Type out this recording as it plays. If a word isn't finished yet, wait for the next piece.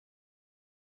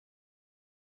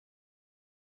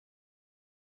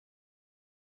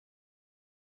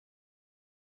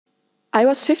I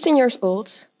was 15 years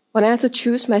old when I had to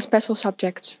choose my special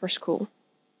subjects for school.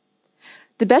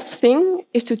 The best thing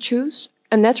is to choose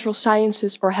a natural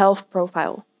sciences or health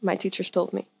profile, my teachers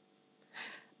told me.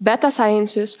 Beta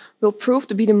sciences will prove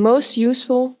to be the most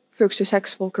useful for a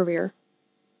successful career.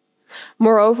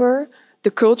 Moreover,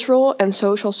 the cultural and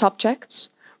social subjects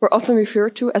were often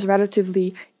referred to as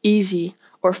relatively easy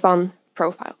or fun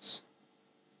profiles.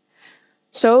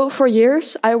 So, for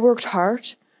years, I worked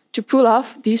hard to pull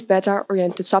off these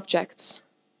beta-oriented subjects.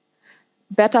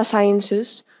 Beta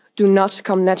sciences do not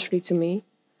come naturally to me,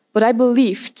 but I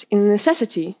believed in the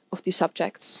necessity of these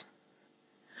subjects.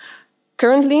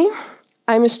 Currently,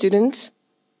 I'm a student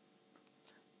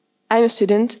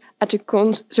at the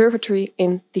conservatory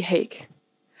in The Hague.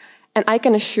 And I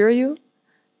can assure you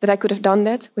that I could have done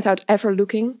that without ever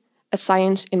looking at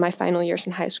science in my final years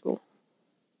in high school.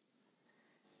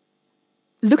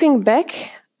 Looking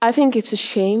back, I think it's a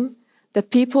shame that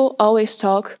people always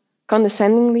talk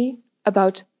condescendingly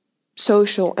about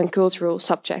social and cultural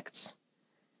subjects.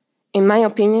 In my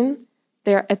opinion,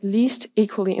 they are at least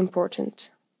equally important.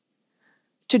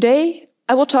 Today,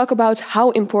 I will talk about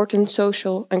how important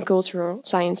social and cultural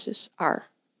sciences are.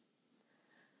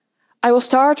 I will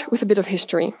start with a bit of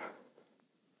history.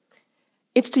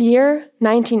 It's the year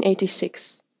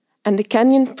 1986, and the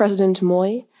Kenyan President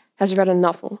Moi has read a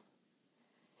novel.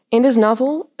 In this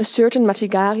novel, a certain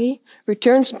Matigari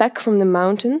returns back from the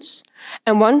mountains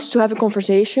and wants to have a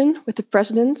conversation with the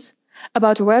president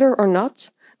about whether or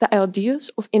not the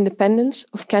ideas of independence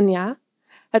of Kenya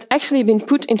had actually been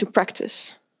put into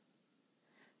practice.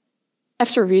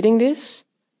 After reading this,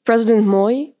 President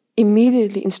Moi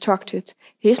immediately instructed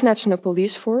his national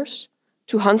police force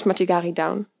to hunt Matigari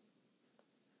down.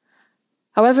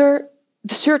 However,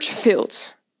 the search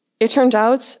failed. It turned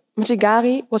out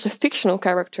Matigari was a fictional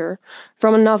character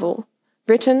from a novel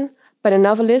written by the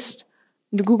novelist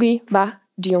Ngugi wa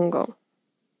Thiong'o.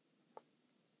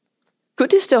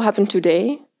 Could this still happen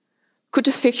today? Could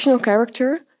a fictional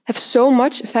character have so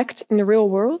much effect in the real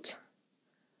world?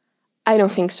 I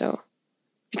don't think so,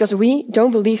 because we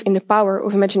don't believe in the power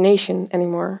of imagination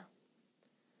anymore.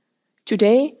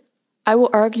 Today, I will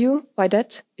argue why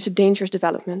that is a dangerous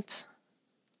development.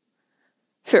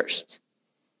 First,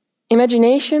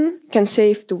 imagination can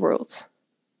save the world.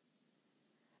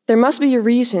 There must be a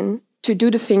reason to do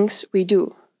the things we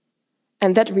do,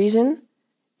 and that reason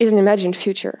is an imagined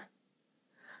future,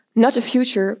 not a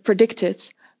future predicted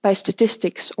by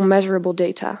statistics or measurable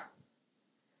data.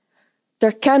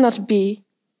 There cannot be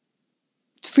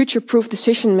future-proof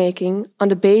decision-making on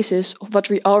the basis of what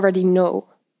we already know.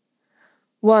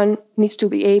 One needs to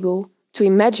be able to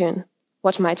imagine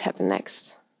what might happen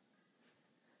next.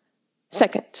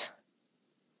 Second,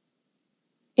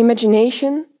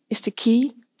 imagination is the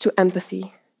key to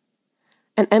empathy,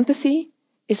 and empathy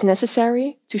is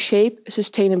necessary to shape a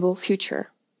sustainable future.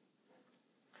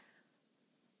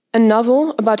 A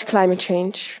novel about climate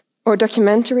change or a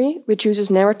documentary which uses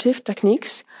narrative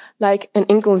techniques like An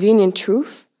Inconvenient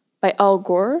Truth by Al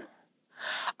Gore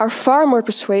are far more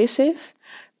persuasive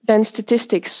than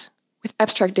statistics with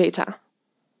abstract data.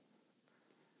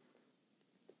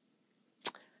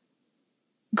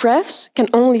 Graphs can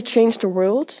only change the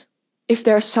world if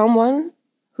there's someone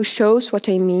who shows what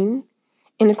they mean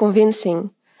in a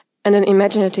convincing and an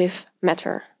imaginative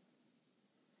manner.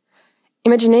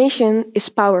 Imagination is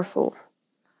powerful.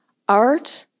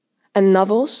 Art and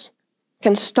novels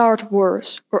can start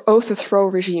wars or overthrow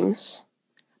regimes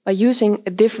by using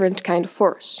a different kind of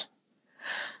force.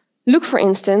 Look, for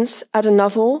instance, at the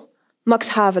novel Max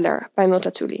Havelaar by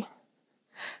Multatuli.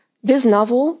 This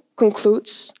novel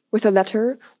concludes with a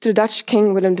letter to the Dutch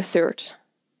King Willem III.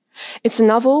 It's a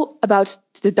novel about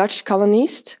the Dutch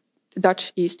colonies, the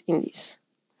Dutch East Indies.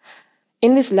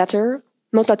 In this letter,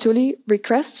 Multatuli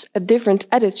requests a different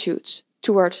attitude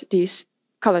toward these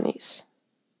colonies.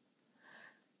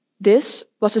 This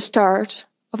was the start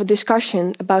of a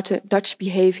discussion about the Dutch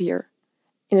behavior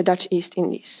in the Dutch East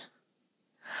Indies.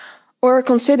 Or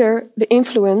consider the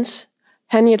influence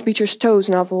Harriet Beecher Stowe's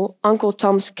novel Uncle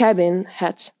Tom's Cabin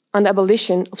had on the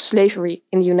abolition of slavery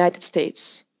in the United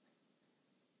States.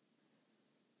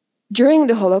 During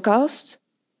the Holocaust,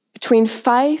 between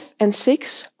 5 and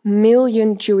 6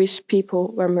 million Jewish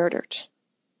people were murdered.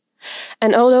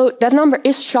 And although that number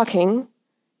is shocking,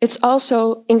 it's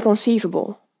also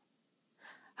inconceivable.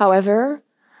 However,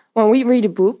 when we read a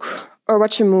book or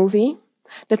watch a movie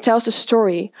that tells the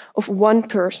story of one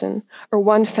person or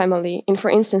one family in, for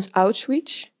instance,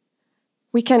 Auschwitz,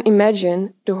 we can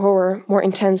imagine the horror more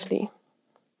intensely.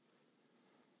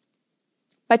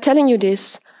 By telling you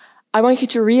this, I want you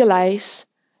to realize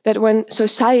that when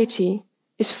society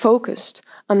is focused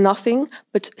on nothing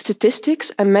but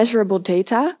statistics and measurable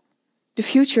data, the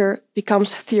future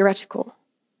becomes theoretical.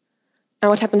 And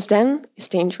what happens then is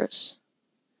dangerous.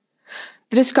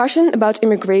 The discussion about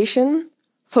immigration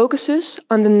focuses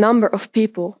on the number of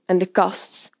people and the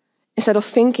costs, instead of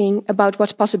thinking about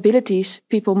what possibilities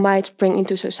people might bring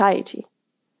into society.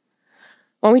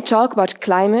 When we talk about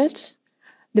climate,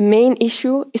 the main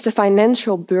issue is the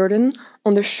financial burden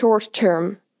on the short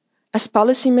term, as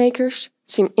policymakers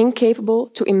seem incapable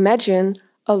to imagine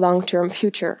a long-term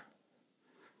future.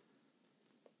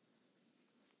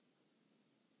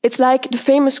 It's like the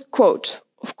famous quote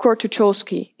of Kurt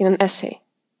Tucholsky in an essay.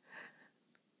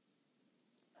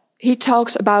 He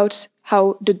talks about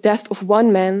how the death of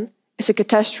one man is a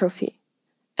catastrophe,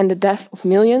 and the death of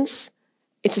millions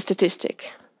is a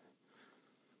statistic.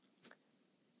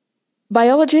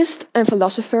 Biologist and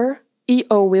philosopher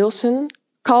E.O. Wilson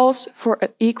calls for an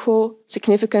equal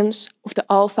significance of the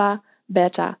alpha,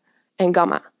 beta, and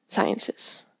gamma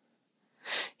sciences.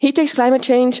 He takes climate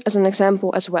change as an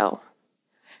example as well.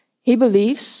 He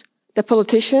believes that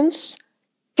politicians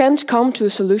can't come to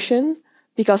a solution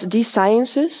because these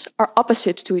sciences are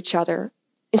opposite to each other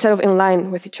instead of in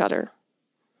line with each other.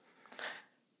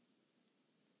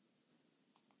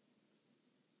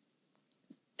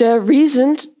 The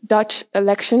recent Dutch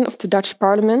election of the Dutch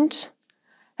parliament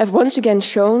have once again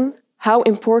shown how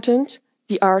important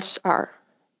the arts are.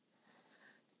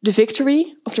 The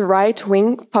victory of the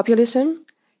right-wing populism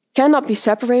cannot be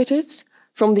separated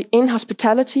from the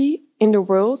inhospitality in the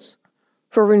world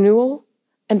for renewal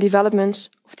and development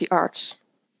of the arts.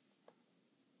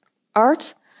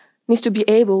 Art needs to be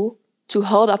able to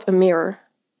hold up a mirror,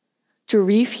 to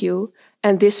review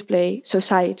and display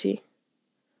society,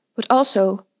 but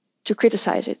also to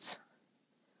criticize it.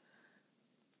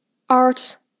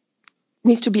 Art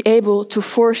needs to be able to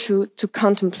force you to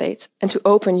contemplate and to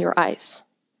open your eyes.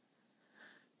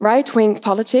 Right-wing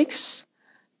politics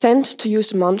tend to use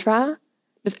the mantra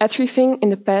that everything in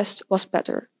the past was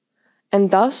better, and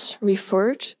thus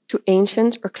referred to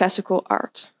ancient or classical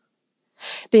art.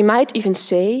 They might even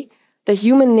say that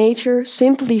human nature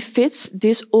simply fits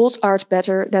this old art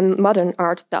better than modern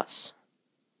art does.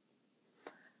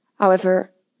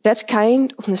 However, that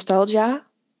kind of nostalgia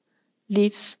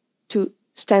leads to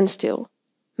standstill,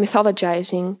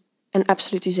 mythologizing, and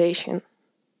absolutization.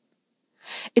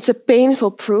 It's a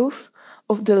painful proof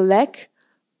of the lack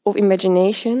of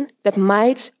imagination that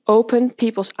might open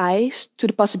people's eyes to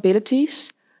the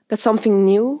possibilities that something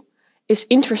new is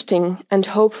interesting and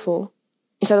hopeful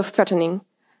instead of threatening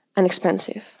and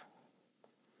expensive.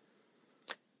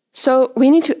 So we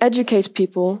need to educate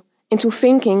people into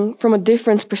thinking from a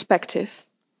different perspective,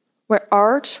 where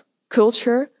art,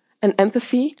 culture, and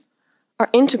empathy are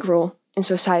integral in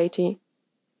society,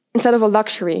 instead of a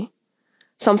luxury,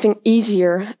 something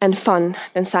easier and fun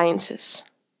than sciences.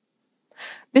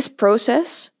 This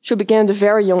process should begin at a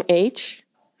very young age,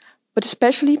 but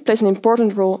especially plays an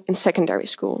important role in secondary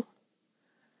school.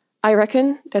 I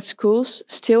reckon that schools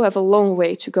still have a long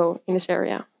way to go in this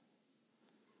area.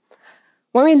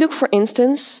 When we look, for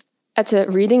instance, at the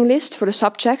reading list for the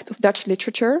subject of Dutch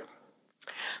literature,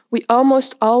 we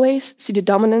almost always see the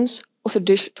dominance of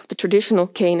the traditional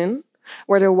canon,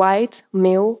 where the white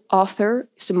male author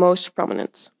is the most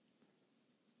prominent.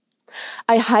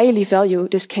 I highly value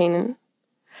this canon,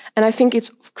 and I think it's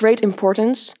of great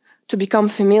importance to become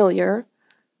familiar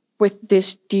with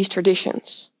these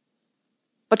traditions.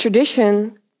 But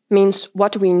tradition means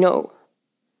what we know,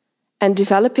 and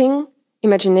developing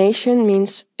imagination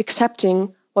means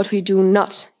accepting what we do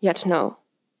not yet know.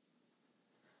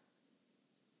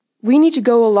 We need to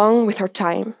go along with our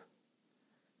time.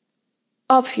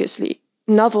 Obviously,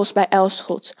 novels by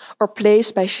Elschot or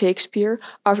plays by Shakespeare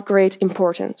are of great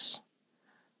importance.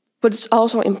 But it's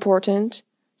also important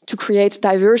to create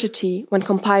diversity when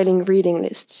compiling reading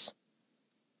lists.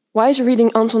 Why is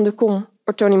reading Anton de Kom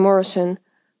or Toni Morrison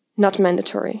not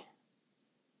mandatory?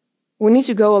 We need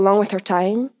to go along with our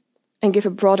time and give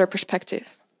a broader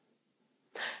perspective.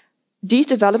 These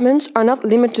developments are not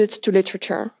limited to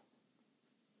literature.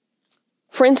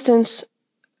 For instance,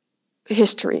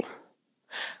 history.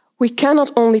 We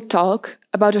cannot only talk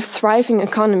about a thriving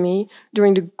economy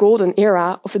during the golden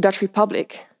era of the Dutch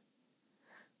Republic.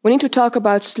 We need to talk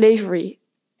about slavery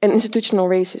and institutional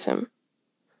racism.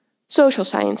 Social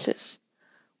sciences.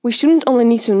 We shouldn't only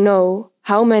need to know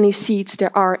how many seats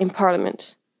there are in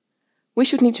parliament. We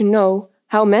should need to know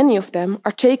how many of them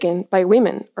are taken by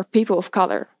women or people of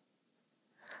color.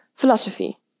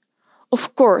 Philosophy.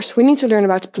 Of course, we need to learn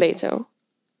about Plato.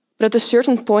 But at a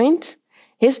certain point,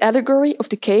 His allegory of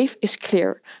the cave is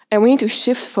clear, and we need to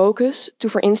shift focus to,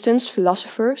 for instance,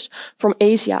 philosophers from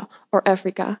Asia or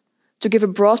Africa to give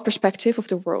a broad perspective of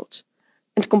the world,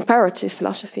 and comparative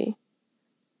philosophy,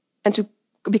 and to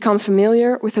become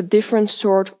familiar with a different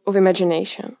sort of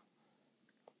imagination.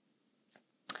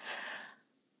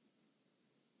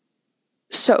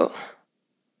 So,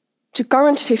 to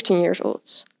current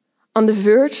 15-year-olds, on the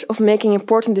verge of making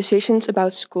important decisions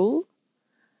about school,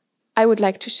 I would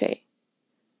like to say,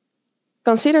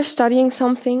 consider studying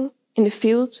something in the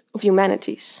field of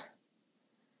humanities.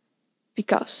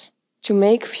 Because to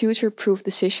make future-proof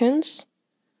decisions,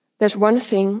 there's one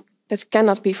thing that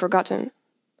cannot be forgotten: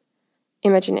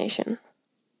 imagination.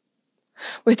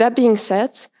 With that being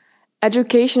said,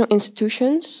 educational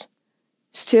institutions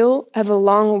still have a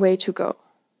long way to go.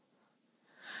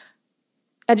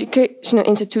 Educational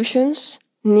institutions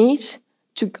need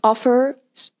to offer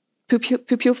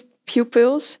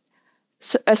pupils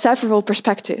several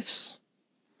perspectives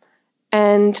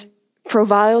and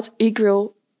provide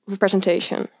equal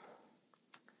representation.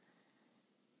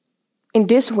 In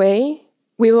this way,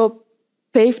 we will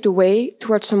pave the way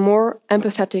towards a more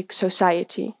empathetic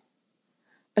society.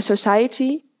 A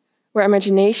society where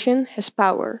imagination has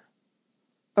power.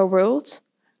 A world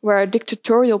where a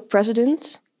dictatorial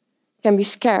president can be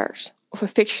scared of a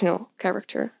fictional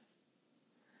character.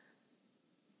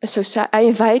 I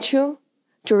invite you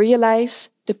to realize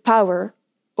the power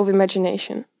of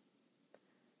imagination.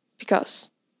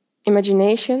 Because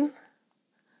imagination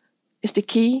is the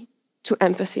key to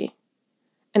empathy.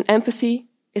 And empathy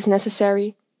is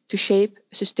necessary to shape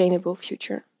a sustainable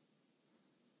future.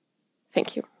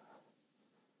 Thank you.